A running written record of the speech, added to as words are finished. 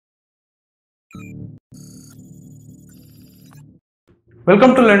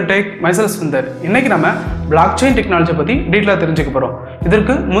Welcome to LearnTech. Myself Sundar. இன்னைக்கு நம்ம blockchain technology பத்தி டீடைலா தெரிஞ்சுக்க போறோம்.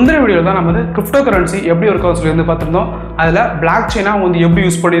 இதற்கு முந்தைய வீடியோல தான் நம்ம cryptocurrency எப்படி இருக்கும்னு சொல்லி வந்து பார்த்திருந்தோம். அதுல blockchain வந்து எப்படி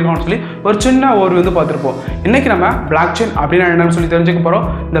யூஸ் பண்ணிருக்கோம்னு சொல்லி ஒரு சின்ன ஓவர் வந்து பார்த்திருப்போம். இன்னைக்கு நம்ம blockchain அப்படினா என்னன்னு சொல்லி தெரிஞ்சுக்க போறோம்.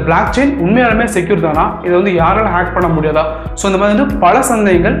 இந்த blockchain உண்மையாலுமே செக்யூர் தானா? இது வந்து யாரால ஹேக் பண்ண முடியாதா? சோ இந்த மாதிரி வந்து பல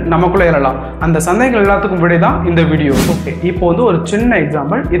சந்தேகங்கள் நமக்குள்ள எழலாம். அந்த சந்தேகங்கள் எல்லாத்துக்கும் விடை தான் இந்த வீடியோ. ஓகே. இப்போ வந்து ஒரு சின்ன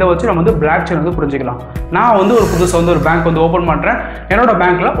எக்ஸாம்பிள் இத வச்சு நம்ம வந்து blockchain வந்து புரிஞ்சிக்கலாம். நான் வந்து ஒரு புதுசா வந்து ஒரு பேங்க் வந்து ஓபன் பண்றேன். என்னோட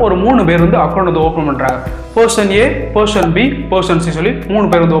பேங்க்ல ஒரு 3 பேர் வந்து அக்கவுண்ட் வந்து ஓபன் பண்றாங்க. Person a person B person सी சொல்லி மூணு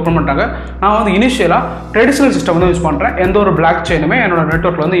பேர் வந்து ஓபன் பண்றாங்க. நான் வந்து இனிஷியலா ட்ரெடிஷனல் சிஸ்டம் வந்து யூஸ் பண்றேன். எந்த ஒரு பிளாக் செயினுமே என்னோட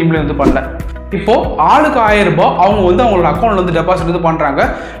நெட்வொர்க்ல வந்து இம்ப்ளிமெண்ட் வந்து பண்ணல. இப்போ ஆளுக்கு 1000 ரூபாய் அவங்க வந்து அவங்களோட அக்கவுண்ட்ல வந்து டெபாசிட் வந்து பண்றாங்க.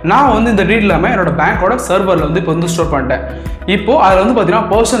 நான் வந்து இந்த டீட் எல்லாமே என்னோட பேங்கோட சர்வர்ல வந்து இப்போ வந்து ஸ்டோர் பண்ணிட்டேன். இப்போ அதுல வந்து பாத்தீங்கன்னா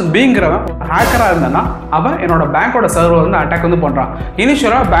पर्सन பிங்கிறவன் ஹேக்கரா இருந்தானா அவன் என்னோட பேங்கோட சர்வர் வந்து அட்டாக் வந்து பண்றான்.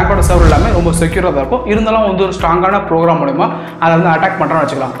 இனிஷியலா பேங்கோட சர்வர் எல்லாமே ரொம்ப செக்யூரா தான் இருக்கும். இருந்தாலும் வந்து ஒரு ஸ்ட்ராங்கான ப்ரோக்ராம் மூலமா அதை வந்து அட்டாக் பண்றான்னு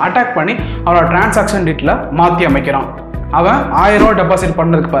வச்சுக்கலாம். அட்டாக் பண்ணி அவனோட டிரான்சாக்ஷன் டீட்ல மாத்தி அமைக்கிறான். அவன் 1000 ரூபாய் டெபாசிட்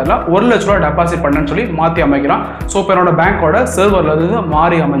பண்ணதுக்கு பதிலாக 1 லட்ச ரூபாய் டெபாசிட் பண்ணன்னு சொல்லி மாற்றி அமைக்கிறான். ஸோ இப்போ என்னோட பேங்கோட சர்வரில் வந்து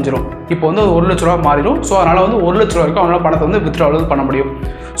மாறி அமைஞ்சிரும். இப்போ வந்து 1 லட்ச ரூபா மாறிடும். ஸோ அதனால் வந்து 1 லட்ச ரூபா வரைக்கும் அவங்களால பணத்தை வந்து வித்ட்ராவல் வந்து பண்ண முடியும்.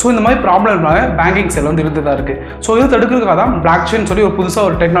 ஸோ இந்த மாதிரி ப்ராப்ளம்னால பேங்கிங் செல் வந்து இருந்து தான் இருக்குது. ஸோ இது தடுக்கிறதுக்காக தான் பிளாக்செயின் சொல்லி ஒரு புதுசாக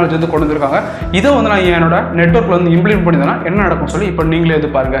ஒரு டெக்னாலஜி வந்து கொண்டு வந்திருக்காங்க. இதை வந்து நான் என்னோட நெட்வொர்க்கில் வந்து இம்ப்ளிமெண்ட் பண்ணியிருந்தேன்னா என்ன நடக்கும் சொல்லி இப்போ நீங்களே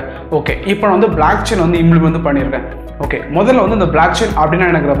வந்து பாருங்க. ஓகே, இப்போ நான் வந்து பிளாக்செயின் வந்து இம்ப்ளிமெண்ட் பண்ணியிருக்கேன். ஓகே, முதல்ல வந்து இந்த பிளாக்செயின் அப்படின்னா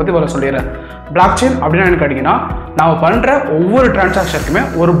எனக்கு அதை பற்றி வர சொல்லிடுறேன். பிளாக்செயின் அப்படின்னா என்ன கேட்டிங்கன்னா, நான் பண்ணுற ஒவ்வொரு டிரான்சாக்ஷனுக்குமே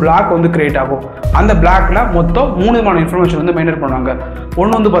ஒரு பிளாக் வந்து கிரியேட் ஆகும். அந்த பிளாக்ல மொத்தம் 3 விதமான இன்ஃபர்மேஷன் வந்து மெயின்டைன் பண்ணுவாங்க.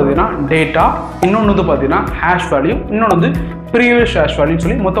 ஒன்று வந்து பார்த்தீங்கன்னா டேட்டா, இன்னொன்று வந்து பார்த்தீங்கன்னா ஹேஷ் வேல்யூ, இன்னொன்று வந்து ப்ரீவியஸ் ஹேஷ் வேல்யூன்னு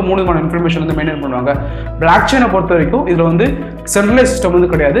சொல்லி மொத்தம் 3 விதமான இன்ஃபர்மேஷன் வந்து மெயின்டைன் பண்ணுவாங்க. பிளாக்செயினை பொறுத்த வரைக்கும் இதில் வந்து சென்ட்ரலைஸ் சிஸ்டம் வந்து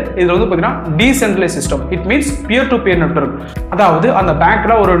கிடையாது. இதில் வந்து பார்த்தீங்கன்னா decentralise system. It means peer to peer network. அதாவது அந்த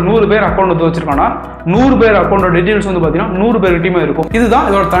பேங்க்ல ஒரு 100 பேர் அக்கௌண்ட் வந்து வச்சிருக்காங்கன்னா 100 பேர் அக்கௌண்டோட டீடைல்ஸ் வந்து பார்த்தீங்கன்னா 100 பேர்கிட்டயுமே இருக்கும். இதுதான்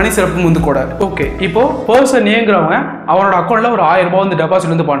இதோட தனி சிறப்பு வந்து கூட. ஓகே, இப்போ पर्सन ஏங்கிறவங்க அவனோட அக்கௌண்ட்ல ஒரு 1000 ரூபாய் வந்து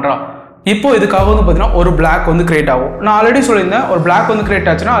டெபாசிட் வந்து பண்றான். இப்போ இதுக்காக வந்து பார்த்தீங்கன்னா ஒரு பிளாக் வந்து கிரியேட் ஆகும். நான் ஆல்ரெடி சொல்லியிருந்தேன், ஒரு பிளாக் வந்து கிரியேட்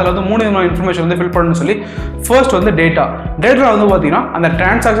ஆச்சுன்னா அதில் வந்து 3 விதமான இன்ஃபர்மேஷன் வந்து ஃபில் பண்ணணும்னு சொல்லி. ஃபர்ஸ்ட் வந்து டேட்டா வந்து பார்த்தீங்கன்னா அந்த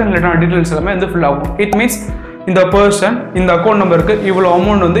டிரான்சாக்ஷன் ரிலேட்டட் டீடைல்ஸ் எல்லாமே வந்து ஃபில் ஆகும். இட் மீன்ஸ் இந்த பர்சன் இந்த அக்கௌண்ட் நம்பருக்கு இவ்வளோ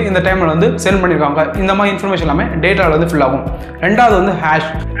அமௌண்ட் வந்து இந்த டைமில் வந்து சென்ட் பண்ணியிருக்காங்க. இந்த மாதிரி இன்ஃபர்மேஷன் எல்லாமே டேட்டாவில் வந்து ஃபில் ஆகும். ரெண்டாவது வந்து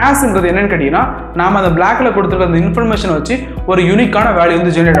ஹேஷ்ங்கிறது என்னன்னு கேட்டிங்கன்னா, நாம் அந்த பிளாக்ல கொடுத்துருக்க அந்த இன்ஃபர்மேஷன் வச்சு ஒரு யூனிக்கான வேல்யூ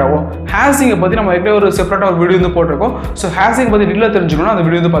வந்து ஜென்ரேட் ஆகும். ஹேஷிங்கை பற்றி நம்ம எப்படியே ஒரு செப்பரேட்டாக ஒரு வீடியோ வந்து போட்டிருக்கோம். ஸோ ஹேஷிங்கை பற்றி டீட்டெயிலாக தெரிஞ்சுக்கணும், அந்த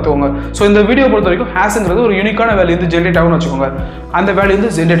வீடியோ வந்து பார்த்துக்கோங்க. ஸோ இந்த வீடியோ பொறுத்த வரைக்கும் ஹேஷிங்கிறது ஒரு யூனிக்கான வேல்யூ வந்து ஜென்ரேட் ஆகும்னு வச்சுக்கோங்க. அந்த வேல்யூ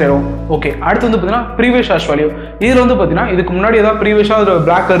வந்து ஜென்ரேட் ஆகும். ஓகே, அடுத்து வந்து பார்த்தீங்கன்னா ப்ரீவியஸ் ஹேஷ் வேல்யூ. இதில் வந்து பார்த்தீங்கன்னா இதுக்கு முன்னாடி ஏதாவது ப்ரீவியஸாக ஒரு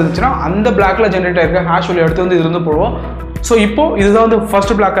பிளாக் இருந்துச்சுன்னா அந்த பிளாக்ல ஜென்ரேட் ஆயிருக்க ஹேஷ் வேல்யூ எடுத்து வந்து இது வந்து போடுவோம். ஸோ இப்போ இதுதான் வந்து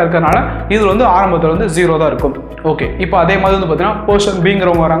ஃபர்ஸ்ட் பிளாக்காக இருக்கிறனால இது வந்து ஆரம்பத்தில் வந்து 0 தான் இருக்கும். ஓகே, இப்போ அதே மாதிரி வந்து பார்த்தீங்கன்னா पर्सन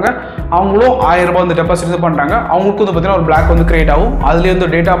பிங்கிறவங்க வராங்க. அவங்களும் 1000 ரூபாய் வந்து டெபாசிட் வந்து பண்ணுறாங்க. அவங்களுக்கு வந்து பார்த்தீங்கன்னா ஒரு பிளாக் வந்து கிரியேட் ஆகும். அதுலேயே வந்து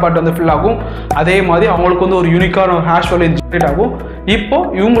டேட்டா பார்ட் வந்து ஃபில் ஆகும். அதே மாதிரி அவங்களுக்கு வந்து ஒரு யூனிக்கான ஒரு ஹேஷ் வேல்யூ ஜென்ரேட் ஆகும். இப்போ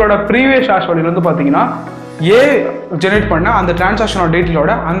இவங்களோட ப்ரீவியஸ் ஹேஷ் வேல்யூ வந்து பார்த்தீங்கன்னா ஜெனரேட் பண்ண அந்த டிரான்சாக்ஷனோட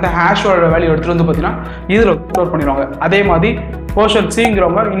டீட்டெயிலோட அந்த ஹேஷோட வேல்யூ எடுத்துகிட்டு வந்து பார்த்தீங்கன்னா இதில் ஸ்டோர் பண்ணிடுவாங்க. அதே மாதிரி पर्सन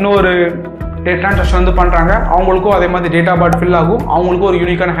சிங்கிறவங்க இன்னொரு டிரான்சாக்ஷன் வந்து பண்ணுறாங்க. அவங்களுக்கும் அதே மாதிரி டேட்டா பார்ட் ஃபில் ஆகும். அவங்களுக்கும் ஒரு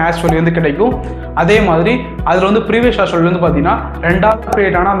யூனிக்கான ஹேஷ் வேல்யூ வந்து கிடைக்கும். அதே மாதிரி அதில் வந்து ப்ரீவியஸ் ஹேஷ் வேல்யூ வந்து பார்த்தீங்கன்னா ரெண்டாவது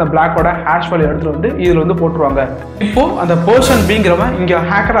கிரியேட் ஆன அந்த பிளாக்கோட ஹேஷ் வேல்யூ எடுத்துகிட்டு வந்து இதில் வந்து போட்டுருவாங்க. இப்போ அந்த पर्सन பிங்கிறவன் இங்கே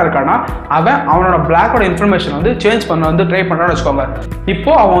ஹேக்கராக இருக்கான்னா அவனோட பிளாக்கோட இன்ஃபர்மேஷன் வந்து சேஞ்ச் பண்ண வந்து ட்ரை பண்ணுறான்னு வச்சுக்கோங்க.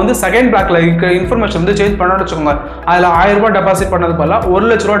 இப்போ அவன் வந்து செகண்ட் பிளாக்ல இருக்கிற இன்ஃபர்மேஷன் வந்து சேஞ்ச் பண்ணான்னு வச்சுக்கோங்க. அதில் 1000 ரூபாய் டெபாசிட் பண்ணது பதிலாக 1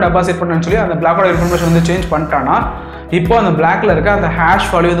 லட்ச ரூபாய் டெபாசிட் பண்ணணும்னு சொல்லி அந்த பிளாக்கோட இன்ஃபர்மேஷன் வந்து சேஞ்ச் பண்ணிட்டான்னா இப்போ அந்த பிளாக்ல இருக்க அந்த ஹேஷ்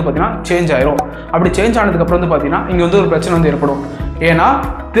வேல்யூ வந்து பார்த்தீங்கன்னா சேஞ்ச் ஆயிரும். அப்படி சேஞ்ச் ஆனதுக்கப்புறம் வந்து பார்த்தீங்கன்னா இங்கே வந்து ஒரு பிரச்சனை வந்து ஏற்படும். ஏன்னா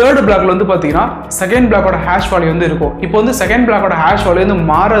தேர்ட் பிளாக்ல வந்து பார்த்தீங்கன்னா செகண்ட் பிளாக்கோட ஹேஷ் வேல்யூ வந்து இருக்கும். இப்போ வந்து செகண்ட் பிளாக்கோட ஹேஷ் வேல்யூ வந்து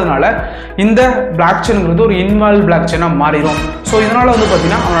மாறதுனால இந்த பிளாக் செயின்ங்கிறது ஒரு இன்வால்வ் பிளாக் செயினாக மாறிடும். ஸோ இதனால வந்து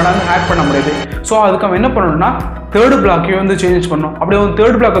பார்த்தீங்கன்னா அவனால வந்து ஹேக் பண்ண முடியாது. ஸோ அதுக்கு அவன் என்ன பண்ணணும்னா தேர்ட் பிளாக்கையும் வந்து சேஞ்ச் பண்ணணும். அப்படி வந்து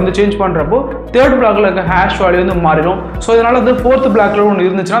தேர்ட் பிளாக் வந்து சேஞ்ச் பண்ணுறப்போ தேர்ட் பிளாக்ல இருக்க ஹேஷ் வேல்யூ வந்து மாறிடும். ஸோ இதனால வந்து ஃபோர்த் பிளாக்ல ஒன்று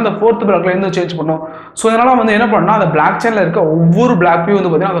இருந்துச்சுன்னா அந்த ஃபோர்த் பிளாக்ல இருந்து சேஞ்ச் பண்ணும். ஸோ இதனால வந்து என்ன பண்ணா அந்த பிளாக் செயின்ல இருக்க ஒவ்வொரு பிளாக்கையும்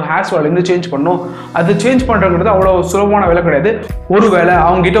வந்து பார்த்தீங்கன்னா அந்த ஹேஷ் வேல்யூ வந்து சேஞ்ச் பண்ணும். அது சேஞ்ச் பண்ணுறது அவ்வளோ சுலபமான வேலை கிடையாது. ஒருவேளை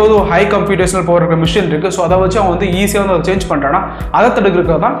அவங்க கிட்ட வந்து ஒரு ஹை கம்ப்யூட்டேஷனல் பவர் இருக்கிற மிஷின் இருக்கு. ஸோ அதை வச்சு அவன் வந்து ஈஸியாக வந்து அதை சேஞ்ச் பண்ணுறான்னா அதை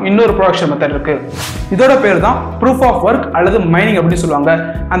தடுக்கிறதுக்கு தான் இன்னொரு ப்ரொடக்ஷன் மெத்தட் இருக்கு. இதோட பேர் தான் ப்ரூஃப் ஆஃப் ஒர்க் அல்லது மைனிங் அப்படின்னு சொல்லுவாங்க.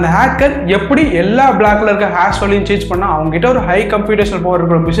 அந்த ஹேக்கர் எப்படி எல்லா பிளாக்ல இருக்க ஹேஷ் வேல்யூ சேஞ்ச் பண்ணா அவங்க கிட்ட ஒரு ஹை கம்ப்யூட்டேஷனல் பவர்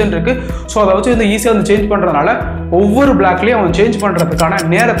இருக்கிற மிஷின் இருக்கு. ஸோ அதை வச்சு வந்து ஈஸியாக வந்து சேஞ்ச் பண்றதுனால ஒவ்வொரு பிளாக்லேயும் அவன் சேஞ்ச் பண்ணுறதுக்கான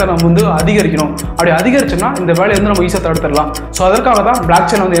நேரத்தை நம்ம வந்து அதிகரிக்கணும். அப்படி அதிகரிச்சோம்னா இந்த வேலையை வந்து நம்ம ஈஸியாக தடுத்துடலாம். ஸோ அதற்காக தான் பிளாக்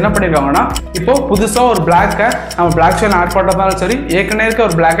செயின் வந்து என்ன பண்ணியிருக்காங்கன்னா, இப்போ புதுசாக ஒரு பிளாக்கை நம்ம பிளாக் செயின் ஆட் பண்ணுறதாலும் சரி, ஏற்கனவே இருக்க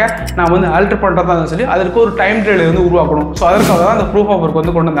ஒரு பிளாக்கை நம்ம வந்து ஆல்டர் பண்ணுறதாலும் சரி, அதற்கு ஒரு டைம் டேலை வந்து உருவாக்கணும். ஸோ அதற்காக தான் அந்த ப்ரூஃப் ஆஃப் ஒர்க்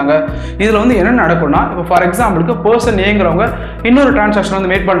வந்து கொண்டு வந்தாங்க. இதில் வந்து என்ன நடக்கும்னா, இப்போ ஃபார் எக்ஸாம்பிளுக்கு பர்சன் ஏங்கிறவங்க இன்னொரு டிரான்சாக்ஷன்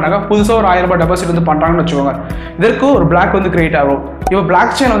வந்து மேட் பண்ணுறாங்க, புதுசாக ஒரு 1000 ரூபாய் டெபாசிட் வந்து பண்ணுறாங்கன்னு வச்சுக்கோங்க. இதற்கு ஒரு பிளாக் வந்து கிரியேட் ஆகும். இப்போ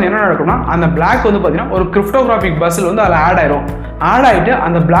பிளாக் செயின் வந்து என்ன நடக்கும்னா, அந்த பிளாக் வந்து பார்த்தீங்கன்னா ஒரு கிரிப்டோகிராஃபிக் பஸ்ஸில் வந்து அதில் ஆட் ஆயிரும். ஆட் ஆகிட்டு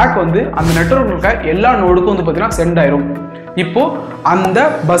அந்த பிளாக் வந்து அந்த நெட்வொர்க்கில் இருக்க எல்லா நோடுக்கும் வந்து பார்த்தீங்கன்னா சென்ட் ஆயிரும். இப்போ அந்த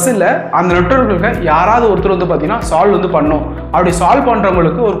பஸ்ஸில் அந்த நெட்வொர்க்கில் யாராவது ஒருத்தர் வந்து பார்த்தீங்கன்னா சால்வ் வந்து பண்ணும். அப்படி சால்வ்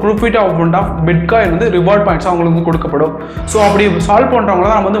பண்ணுறவங்களுக்கு ஒரு குறிப்பிட்ட அமௌண்ட் ஆஃப் பிட்காயின் வந்து ரிவார்ட் பாயிண்ட்ஸ் அவங்களுக்கு வந்து கொடுக்கப்படும். ஸோ அப்படி சால்வ் பண்ணுறவங்கள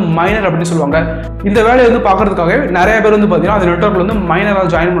தான் நம்ம வந்து மைனர் அப்படின்னு சொல்லுவாங்க. இந்த வேலையை வந்து பார்க்கறதுக்காகவே நிறைய பேர் வந்து பார்த்தீங்கன்னா அந்த நெட்வொர்க்கில் வந்து மைனராக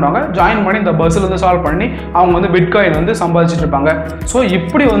ஜாயின் பண்ணுவாங்க. ஜாயின் பண்ணி இந்த பஸ்ஸில் வந்து சால்வ் பண்ணி அவங்க வந்து பிட்காயின் வந்து சம்பாதிச்சுட்டு இருப்பாங்க. ஸோ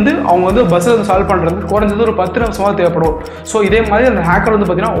இப்படி வந்து அவங்க வந்து பஸ்ஸில் வந்து சால்வ் பண்ணுறதுக்கு குறைஞ்சது ஒரு 10 நிமிஷமாக தேவைப்படும். ஸோ இதே மாதிரி அந்த ஹேக்கர் வந்து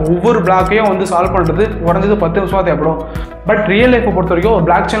பார்த்தீங்கன்னா ஒவ்வொரு பிளாக்கையும் வந்து சால்வ் பண்ணுறது குறைஞ்சது 10 நிமிஷமாக தேவைப்படும். பட் ரியல் லைஃப்பை பொறுத்த வரைக்கும் ஒரு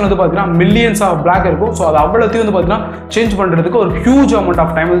பிளாக் செயின் வந்து பார்த்தீங்கன்னா மில்லியன்ஸ் ஆஃப் பிளாக் இருக்கும். ஸோ அது அவ்வளோத்தையும் வந்து பார்த்தீங்கன்னா சேஞ்ச் பண்ணுறதுக்கு ஒரு ஹியூஜ் அமௌண்ட்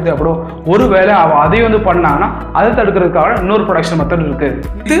ஆஃப் டைம் வந்து தேவைப்படும். ஒரு வேளை அதையும் வந்து பண்ணாங்கன்னா அதை தடுக்கிறதுக்காக இன்னொரு ப்ரொடக்ஷன் மெத்தட் இருக்குது.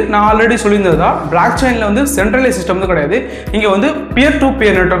 இது நான் ஆல்ரெடி சொல்லியிருந்தது தான். பிளாக் செயினில் வந்து சென்ட்ரலைஸ் சிஸ்டம் வந்து கிடையாது. இங்கே வந்து பியர் டு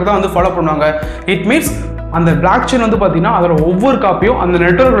பியர் நெட்வொர்க் தான் வந்து ஃபாலோ பண்ணுவாங்க. இட் மீன்ஸ் அந்த பிளாக் செயின் வந்து பார்த்தீங்கன்னா அதோட ஒவ்வொரு காப்பியும் அந்த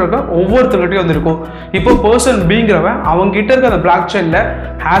நெட்வொர்க்கில் இருக்க ஒவ்வொருத்தர்கிட்டையும் வந்து இருக்கும். இப்போ பர்சன் பிங்கிறவன் அவங்க கிட்ட இருக்க அந்த பிளாக் செயினில்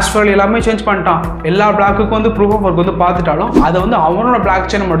ஹேஷ் வேல்யூ எல்லாமே சேஞ்ச் பண்ணிட்டான். எல்லா பிளாக்குக்கும் வந்து ப்ரூஃப் ஆஃப் ஒர்க் வந்து பார்த்துட்டாலும் அதை வந்து அவனோட பிளாக்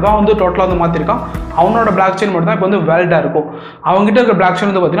செயின் மட்டும் தான் வந்து டோட்டலாக வந்து மாற்றிருக்கான். அவனோட பிளாக் செயின் மட்டும் தான் இப்போ வந்து வேலிடாக இருக்கும். அவங்ககிட்ட இருக்க பிளாக்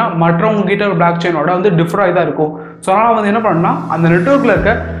செயின் வந்து பார்த்தீங்கன்னா மற்றவங்க கிட்ட இருக்க பிளாக் செயினோட வந்து டிஃபராக தான் இருக்கும். ஸோ அதனால் வந்து என்ன பண்ணணும்னா, அந்த நெட்வொர்க்கில்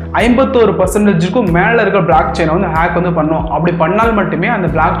இருக்க 51% மேலே இருக்க பிளாக் செயினை வந்து ஹேக் வந்து பண்ணும். அப்படி பண்ணால் மட்டுமே அந்த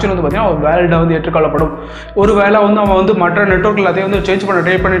பிளாக் செயின் வந்து பார்த்தீங்கன்னா ஒரு வேலிடாக வந்து ஏற்றுக்கொள்ளப்படும். ஒரு வேளை வந்து அவன் வந்து மற்ற நெட்வொர்க் எல்லாத்தையும் வந்து சேஞ்ச் பண்ண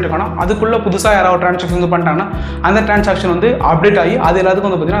ட்ரை பண்ணிட்டு இருக்கானா, அதுக்குள்ளே புதுசாக யாராவது டிரான்சாக்ஷன் வந்து பண்ணிட்டாங்கன்னா அந்த டிரான்சாக்ஷன் வந்து அப்டேட் ஆகி அது எல்லாத்துக்கும்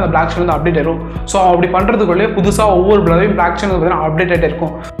வந்து பார்த்தீங்கன்னா அந்த பிளாக் செயின் வந்து அப்டேட் ஆயிரும். ஸோ அப்படி பண்ணுறதுக்குள்ளே புதுசாக ஒவ்வொரு பிளாக்கையும் பிளாக் செயின் வந்து பார்த்தீங்கன்னா அப்டேட் ஆகிட்டே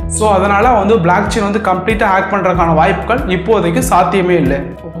இருக்கும். ஸோ அதனால் வந்து பிளாக் செயின் வந்து கம்ப்ளீட்டாக ஹேக் பண்ணுறதுக்கான வாய்ப்புகள் இப்போதைக்கு சாத்தியமே இல்லை.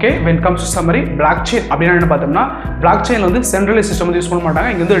 Okay, when comes to summary, block chain அப்படின்னா என்ன பார்த்தோம்னா, பிளாக் செயின் வந்து சென்ட்ரலைஸ் சிஸ்டம் வந்து யூஸ் பண்ண மாட்டாங்க.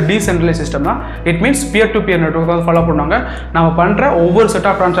 இங்கே வந்து டீசென்ட்ரலைஸ் சிஸ்டம் தான். It means peer to peer network தான் ஃபாலோ பண்ணுவாங்க. நம்ம பண்ணுற ஒவ்வொரு செட்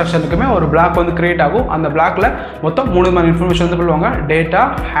ஆஃப் டிரான்சாக்ஷனுக்குமே ஒரு பிளாக் வந்து கிரியேட் ஆகும். அந்த பிளாக்ல மொத்தம் 3 மாதிரி இன்ஃபர்மேஷன் வந்து சொல்லுவாங்க. டேட்டா,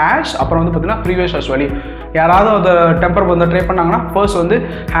 ஹேஷ், அப்புறம் வந்து பார்த்தீங்கன்னா ப்ரீவியஸ் ஹேஷ் வேல்யூ. யாராவது அந்த டெம்பர் வந்து ட்ரை பண்ணாங்கன்னா ஃபர்ஸ்ட் வந்து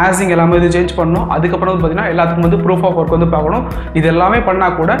ஹேஷிங் எல்லாமே இது சேஞ்ச் பண்ணணும். அதுக்கப்புறம் வந்து பார்த்தீங்கன்னா எல்லாத்துக்கும் வந்து ப்ரூஃப் ஆஃப் ஒர்க் வந்து பார்க்கணும். இது எல்லாமே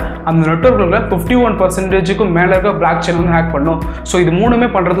பண்ணால் கூட அந்த நெட்வொர்க்கில் 51% மேலே இருக்க பிளாக் செயின் வந்து ஹேக் பண்ணும். ஸோ இது மூணுமே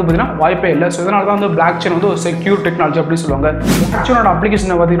பண்ணுறதுக்கு பார்த்தீங்கன்னா வாய்ப்பே இல்லை. ஸோ இதனால தான் வந்து பிளாக் செயின் வந்து ஒரு செக்யூர் டெக்னாலஜி அப்படின்னு சொல்லுவாங்க. பிளாக் செயினோட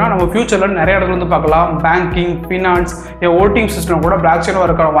அப்ளிகேஷனை பார்த்தீங்கன்னா நம்ம ஃபியூச்சரில் நிறைய இடத்துல வந்து பார்க்கலாம். பேங்கிங், ஃபினான்ஸ், ஓட்டிங் சிஸ்டம் கூட பிளாக் செயின்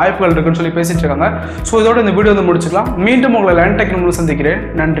வரக்கான வாய்ப்புகள் இருக்குன்னு சொல்லி பேசிட்டு இருக்காங்க. ஸோ இதோட இந்த வீடியோ வந்து முடிச்சுக்கலாம். மீண்டும் உங்களை லேண்ட் டெக் சந்திக்கிறேன்.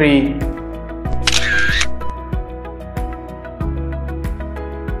 நன்றி.